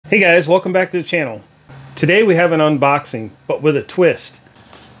Hey guys, welcome back to the channel. Today we have an unboxing, but with a twist.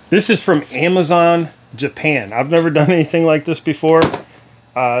 This is from Amazon Japan. I've never done anything like this before.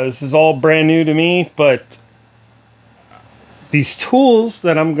 This is all brand new to me, but these tools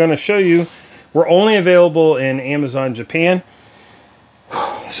that I'm going to show you were only available in Amazon Japan.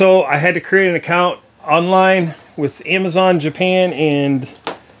 So I had to create an account online with Amazon Japan, and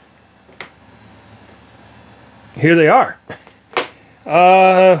here they are.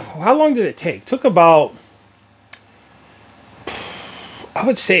 How long did it take? Took about, I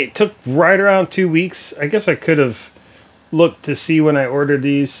would say it took right around 2 weeks. I guess I could have looked to see when I ordered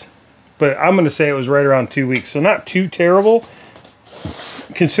these, but I'm going to say it was right around 2 weeks. So not too terrible,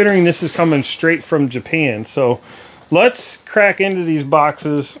 considering this is coming straight from Japan. So let's crack into these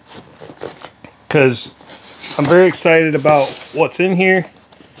boxes, because I'm very excited about what's in here.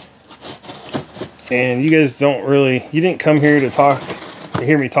 And you guys you didn't come here to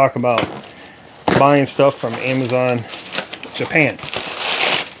hear me talk about buying stuff from Amazon Japan.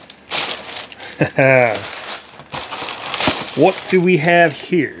 What do we have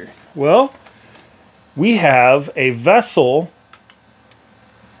here? Well, we have a Vessel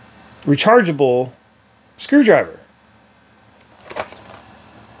rechargeable screwdriver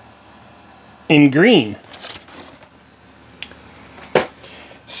in green.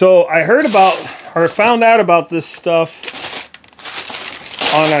 So I found out about this stuff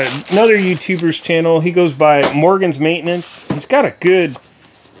on another YouTuber's channel. He goes by Morgan's Maintenance. He's got a good,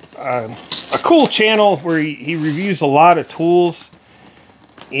 a cool channel where he reviews a lot of tools,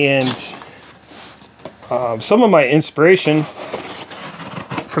 and some of my inspiration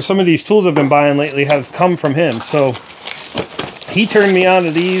for some of these tools I've been buying lately have come from him. So he turned me on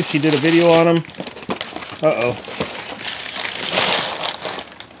to these. He did a video on them. Uh-oh.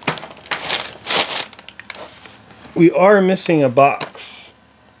 We are missing a box.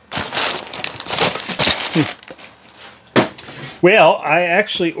 Well, I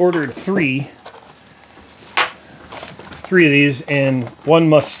actually ordered three of these, and one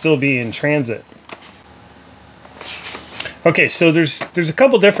must still be in transit. Okay, so there's a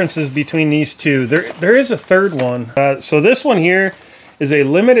couple differences between these two. There is a third one. So this one here is a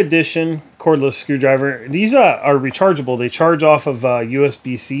limited edition cordless screwdriver. These are rechargeable. They charge off of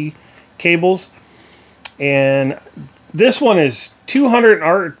USB-C cables. And this one is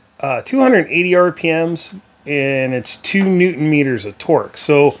 280 RPMs, and it's 2 Newton meters of torque.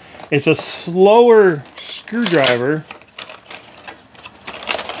 So it's a slower screwdriver,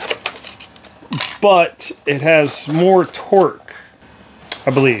 but it has more torque, I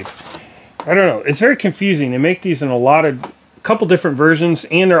believe. I don't know. It's very confusing. They make these in a couple different versions,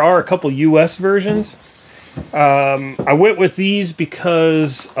 and there are a couple US versions. I went with these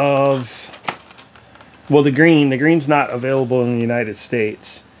because of, well, the green's not available in the United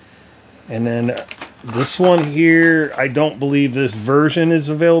States. And then this one here, I don't believe this version is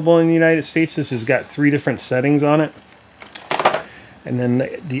available in the United States. This has got 3 different settings on it. And then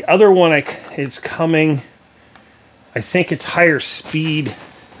the other one is coming, I think it's higher speed.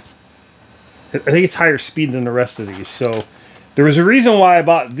 I think it's higher speed than the rest of these. So there was a reason why I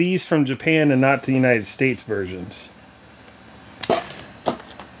bought these from Japan and not the United States versions.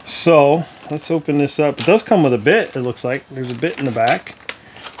 So let's open this up. It does come with a bit, it looks like. There's a bit in the back.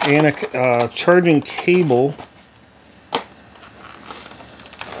 And a charging cable.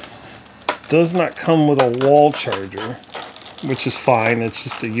 Does not come with a wall charger, which is fine. It's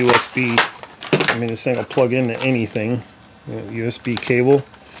just a USB. I mean, this thing will plug into anything. USB cable.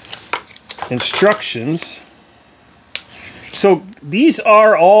 Instructions. So these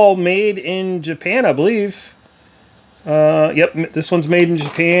are all made in Japan, I believe. Yep, this one's made in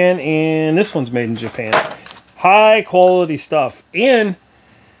Japan, and this one's made in Japan. High quality stuff. And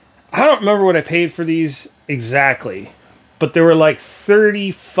I don't remember what I paid for these exactly, but they were like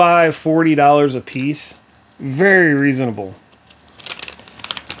 $35, $40 a piece. Very reasonable.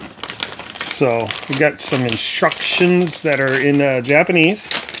 So we got some instructions that are in Japanese.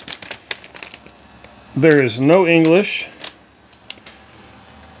 There is no English,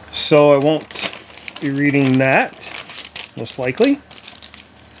 so I won't be reading that. Most likely.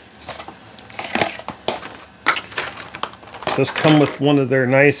 It does come with one of their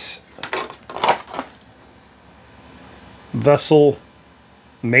nice Vessel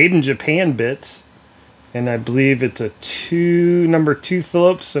made in Japan bits, and I believe it's a number 2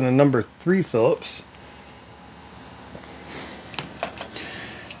 Phillips and a number 3 Phillips.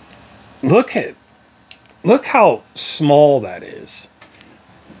 Look how small that is.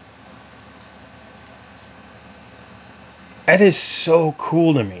 That is so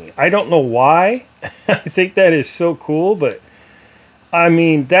cool to me. I don't know why. I think that is so cool, but I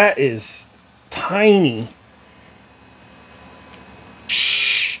mean, that is tiny.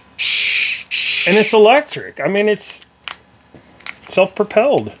 And it's electric. I mean, it's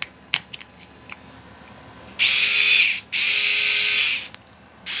self-propelled.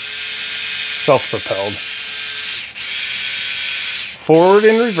 Self-propelled. Forward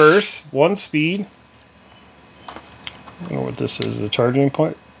and reverse, one speed. I don't know what this is, the charging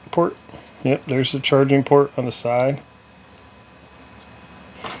port? Yep, there's the charging port on the side.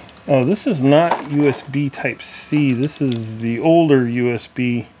 Oh, this is not USB Type-C. This is the older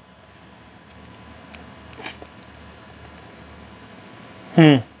USB.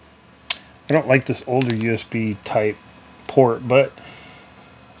 I don't like this older USB type port, but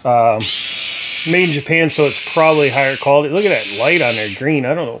made in Japan, so it's probably higher quality. Look at that light on there, green.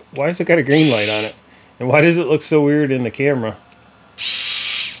 I don't know. Why has it got a green light on it? And why does it look so weird in the camera?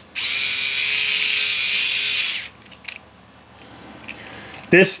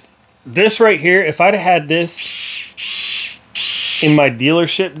 This right here, if I'd had this in my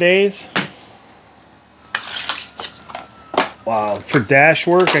dealership days, wow, for dash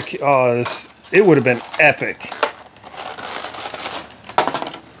work, it would have been epic.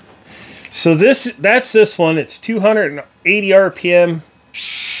 So that's this one. It's 280 RPM,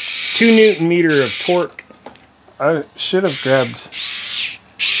 2 Newton meter of torque. I should have grabbed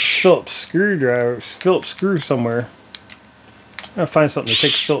Phillips screw somewhere. I'm gonna find something to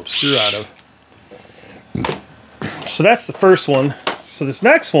take a Phillips screw out of. So that's the first one. So this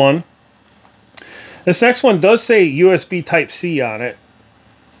next one does say USB Type-C on it.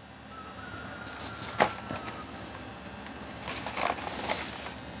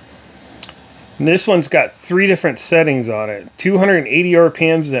 And this one's got 3 different settings on it. 280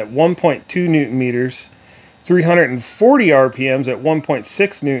 RPMs at 1.2 Newton meters, 340 RPMs at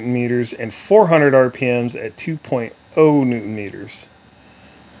 1.6 Newton meters, and 400 RPMs at 2.0 Newton meters.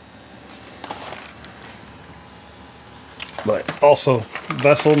 But also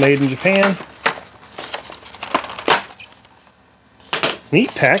vessel made in Japan.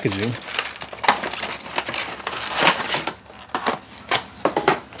 Neat packaging.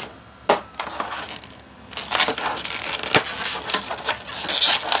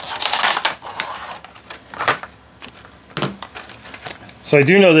 So I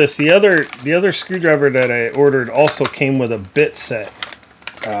do know this. The other screwdriver that I ordered also came with a bit set.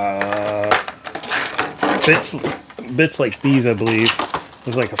 Bits like these, I believe. It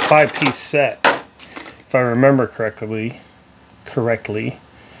was like a 5-piece set, if I remember correctly.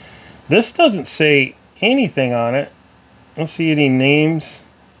 This doesn't say anything on it. I don't see any names.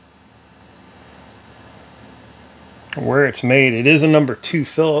 Where it's made. It is a number 2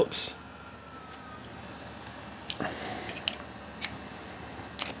 Phillips.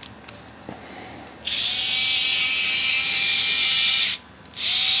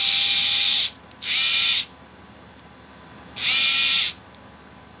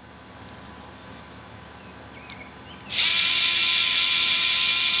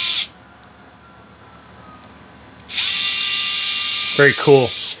 Very cool.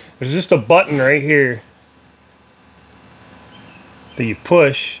 There's just a button right here that you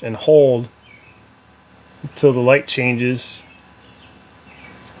push and hold until the light changes.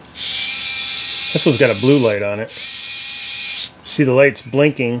 This one's got a blue light on it. See the light's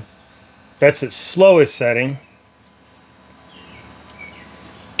blinking. That's its slowest setting.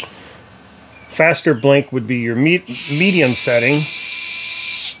 Faster blink would be your medium setting.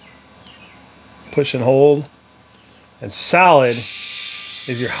 Push and hold. And solid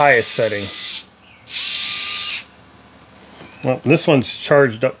is your highest setting. Well, this one's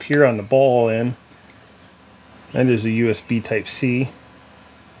charged up here on the ball end. That is a USB Type-C.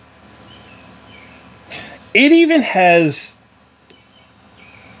 It even has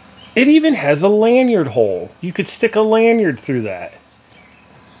a lanyard hole. You could stick a lanyard through that.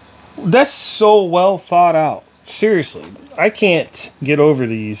 That's so well thought out. Seriously, I can't get over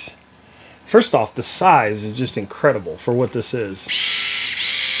these. First off, the size is just incredible for what this is.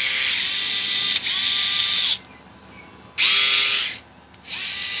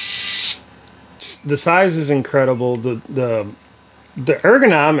 The size is incredible. The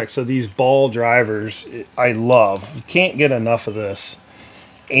ergonomics of these ball drivers, I love. You can't get enough of this.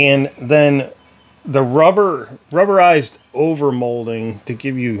 And then the rubberized over molding to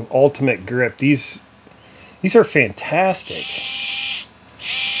give you ultimate grip. These are fantastic.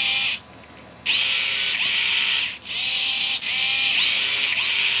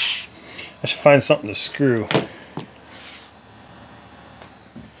 I should find something to screw.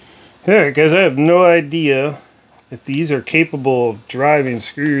 Yeah, guys, I have no idea if these are capable of driving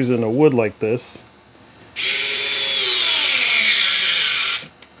screws in a wood like this.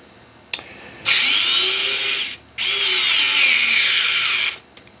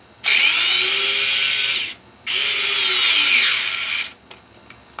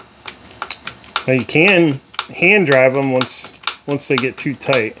 Now you can hand drive them once they get too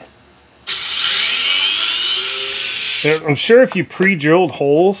tight. I'm sure if you pre-drilled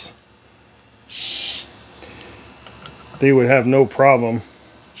holes, they would have no problem.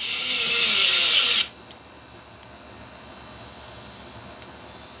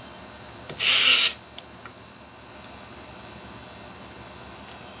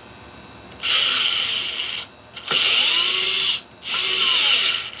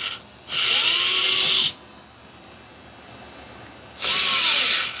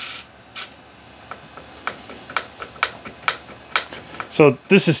 So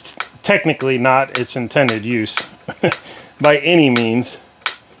this is technically not its intended use by any means,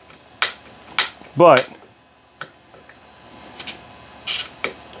 but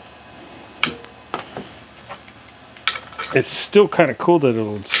it's still kind of cool that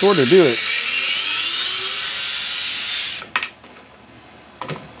it'll sort of do it.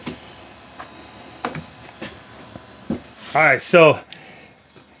 All right, so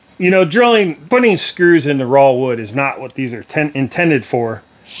you know, putting screws into raw wood is not what these are intended for.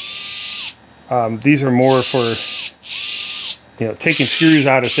 These are more for, you know, taking screws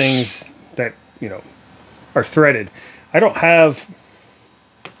out of things that, you know, are threaded. I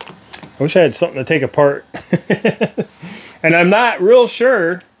wish I had something to take apart. And I'm not real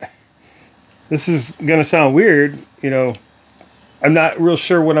sure, this is going to sound weird, you know, I'm not real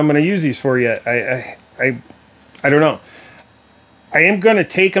sure what I'm going to use these for yet. I don't know. I am going to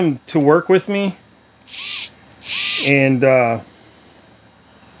take them to work with me and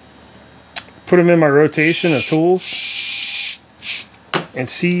put them in my rotation of tools and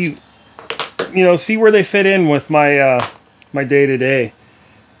see, you know, see where they fit in with my my day-to-day.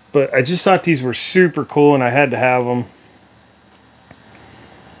 But I just thought these were super cool and I had to have them.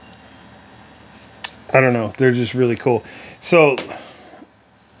 I don't know, they're just really cool. So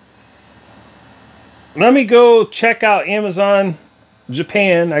let me go check out Amazon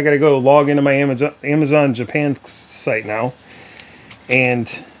Japan. I gotta go log into my Amazon Japan site now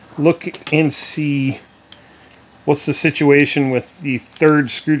and look and see what's the situation with the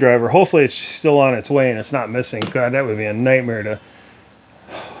third screwdriver. Hopefully it's still on its way and it's not missing. God, that would be a nightmare to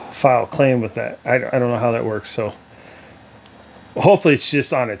file a claim with that. I don't know how that works, so hopefully it's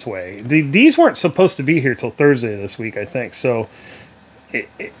just on its way. These weren't supposed to be here till Thursday this week, I think, so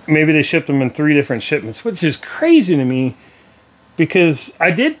maybe they shipped them in 3 different shipments, which is crazy to me. Because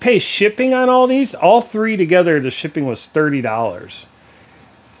I did pay shipping on all these. All 3 together, the shipping was $30.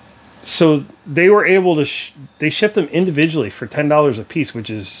 So they were able to, they shipped them individually for $10 a piece, which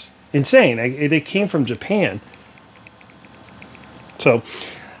is insane. They came from Japan. So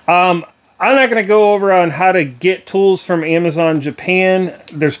I'm not going to go over on how to get tools from Amazon Japan.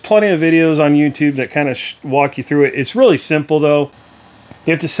 There's plenty of videos on YouTube that kind of walk you through it. It's really simple though.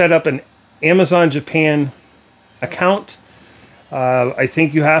 You have to set up an Amazon Japan account. I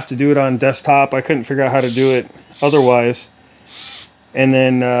think you have to do it on desktop. I couldn't figure out how to do it otherwise. And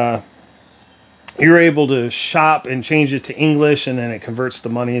then you're able to shop and change it to English, and then it converts the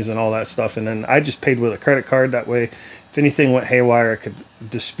monies and all that stuff. And then I just paid with a credit card. That way, if anything went haywire, I could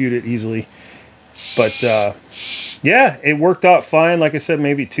dispute it easily. But yeah, it worked out fine. Like I said,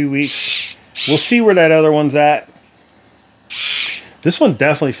 maybe 2 weeks. We'll see where that other one's at. This one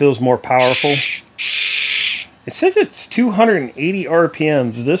definitely feels more powerful. It says it's 280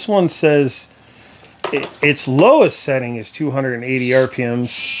 RPMs. This one says its lowest setting is 280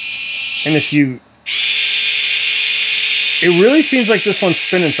 RPMs. And if you... It really seems like this one's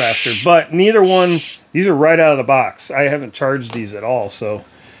spinning faster, but neither one... These are right out of the box. I haven't charged these at all, so...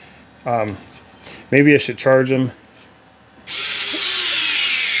 maybe I should charge them.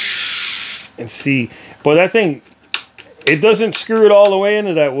 And see. But that thing... It doesn't screw it all the way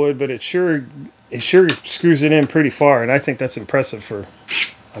into that wood, but it sure screws it in pretty far, and I think that's impressive for...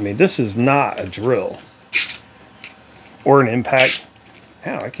 I mean, this is not a drill. Or an impact.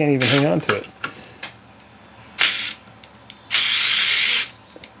 Ow, I can't even hang on to it.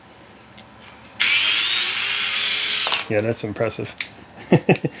 Yeah, that's impressive.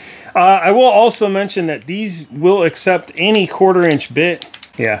 I will also mention that these will accept any 1/4-inch bit.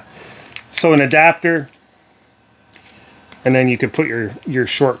 Yeah. So an adapter. And then you could put your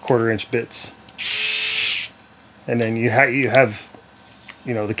short 1/4-inch bits. And then you have,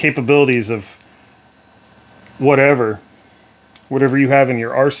 you know, the capabilities of whatever you have in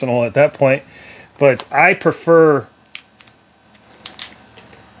your arsenal at that point. But I prefer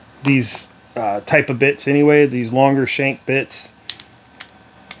these type of bits anyway, these longer shank bits.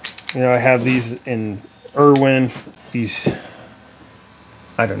 You know, I have these in Irwin, these,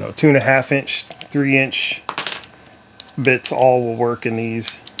 I don't know, 2.5-inch, 3-inch bits all will work in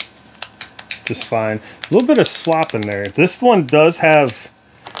these. just fine. A little bit of slop in there. This one does have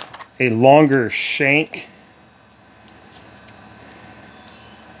a longer shank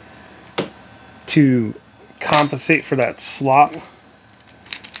to compensate for that slop,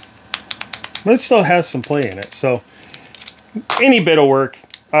 but it still has some play in it. So any bit will work.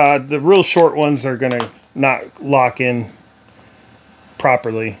 The real short ones are gonna not lock in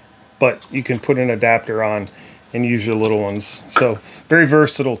properly, but you can put an adapter on and use your little ones. So very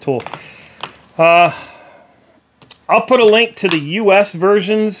versatile tool. I'll put a link to the US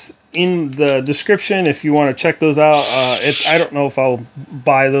versions in the description if you want to check those out. I don't know if I'll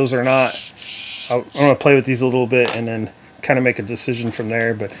buy those or not. I'm going to play with these a little bit and then kind of make a decision from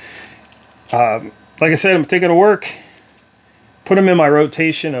there. But like I said, I'm going to take it to work, put them in my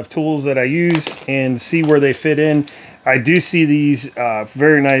rotation of tools that I use, and see where they fit in. I do see these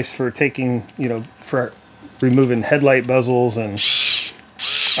very nice for taking, you know, for removing headlight bezels and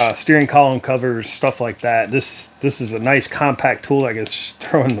steering column covers, stuff like that. This is a nice compact tool I can just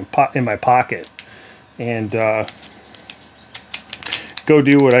throw in my pocket and go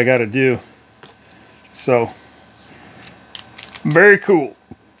do what I got to do. So very cool.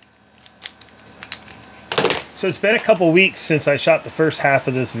 So it's been a couple weeks since I shot the first half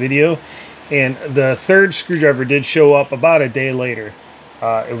of this video, and the third screwdriver did show up about a day later.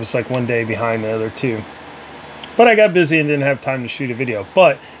 It was like one day behind the other two. But I got busy and didn't have time to shoot a video.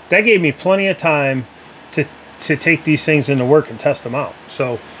 But that gave me plenty of time to take these things into work and test them out.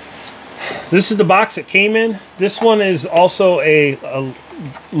 So this is the box it came in. This one is also a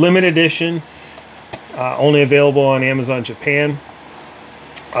limited edition, only available on Amazon Japan.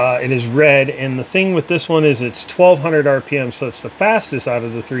 It is red, and the thing with this one is it's 1200 RPM, so it's the fastest out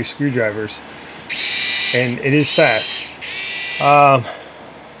of the 3 screwdrivers, and it is fast.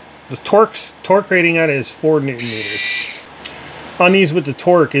 The torque rating on it is 4 Newton meters. On these with the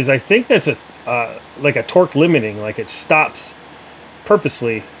torque is, I think that's like a torque limiting, like it stops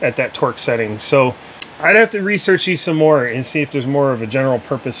purposely at that torque setting. So I'd have to research these some more and see if there's more of a general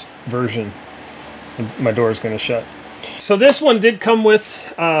purpose version. My door is going to shut. So this one did come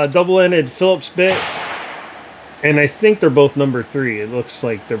with a double-ended Phillips bit, and I think they're both number 3. It looks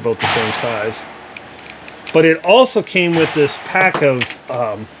like they're both the same size. But it also came with this pack of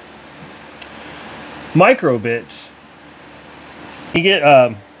micro bits. You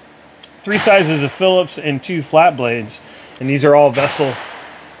get 3 sizes of Phillips and 2 flat blades, and these are all Vessel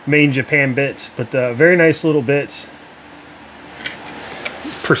made in Japan bits, but very nice little bits,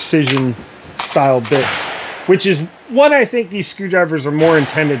 precision style bits, which is what I think these screwdrivers are more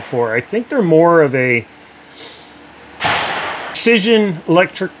intended for. I think they're more of a precision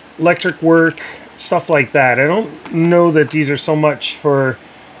electric work, stuff like that. I don't know that these are so much for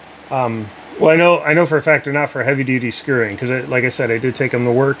well, I know for a fact they're not for heavy duty screwing, because like I said, I did take them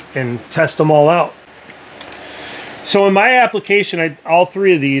to work and test them all out. So in my application, all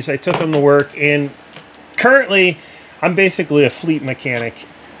 3 of these I took them to work, and currently I'm basically a fleet mechanic.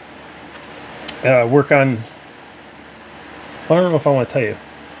 Work on, I don't know if I want to tell you.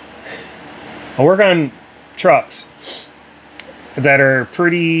 I work on trucks that are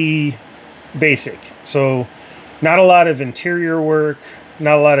pretty basic. So not a lot of interior work,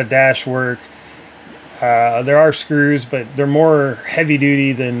 not a lot of dash work. There are screws, but they're more heavy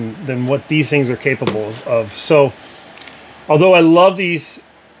duty than what these things are capable of. So although I love these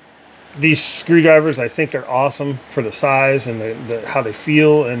screwdrivers, I think they're awesome for the size and how they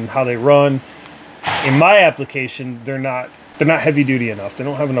feel and how they run. In my application, they're not heavy duty enough. They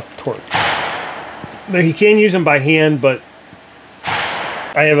don't have enough torque. Now, you can use them by hand, but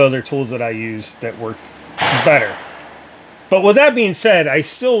I have other tools that I use that work better. But with that being said, I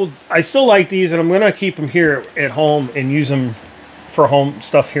still like these, and I'm gonna keep them here at home and use them for home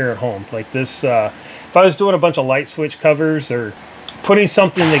stuff here at home. Like this, if I was doing a bunch of light switch covers or putting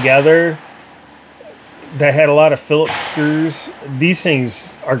something together that had a lot of Phillips screws, these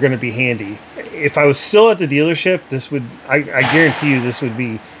things are going to be handy. If I was still at the dealership, this would, I guarantee you, this would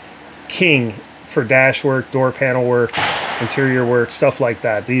be king for dash work, door panel work, interior work, stuff like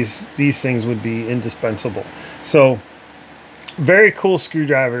that. These things would be indispensable. So very cool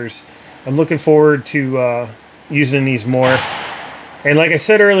screwdrivers. I'm looking forward to using these more. And like I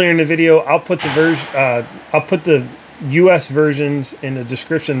said earlier in the video, I'll put the US versions in the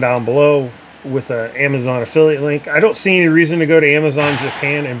description down below with an Amazon affiliate link. I don't see any reason to go to Amazon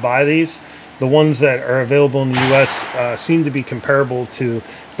Japan and buy these. The ones that are available in the US seem to be comparable to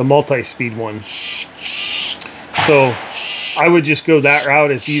the multi-speed one. So I would just go that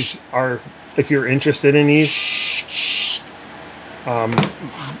route if you're interested in these.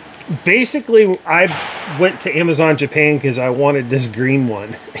 Basically, went to Amazon Japan because I wanted this green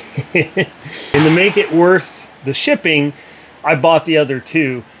one. And to make it worth the shipping, I bought the other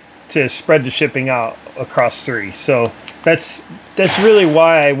two to spread the shipping out across 3. So that's really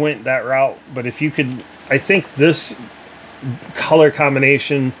why I went that route. But if you could, I think this color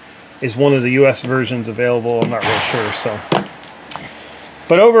combination is one of the US versions available. I'm not real sure. So,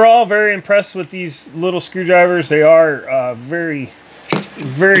 but overall, very impressed with these little screwdrivers. They are very,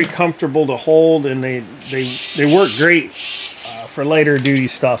 very comfortable to hold, and they work great for lighter duty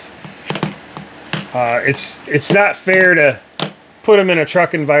stuff. It's not fair to put them in a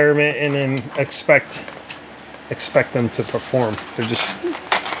truck environment and then expect them to perform. They're just,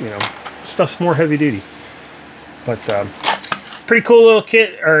 you know, stuff's more heavy duty. But pretty cool little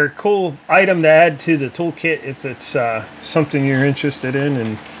kit, or cool item to add to the toolkit if it's something you're interested in.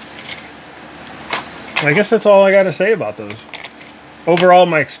 And I guess that's all I got to say about those. Overall,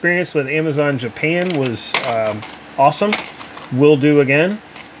 my experience with Amazon Japan was awesome. Will do again.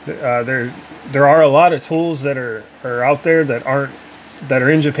 There are a lot of tools that are out there that are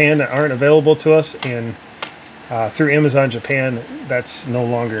in Japan that aren't available to us, and through Amazon Japan, that's no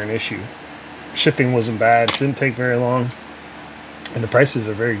longer an issue. Shipping wasn't bad, didn't take very long, and the prices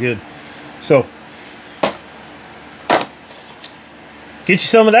are very good. So get you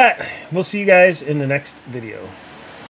some of that. We'll see you guys in the next video.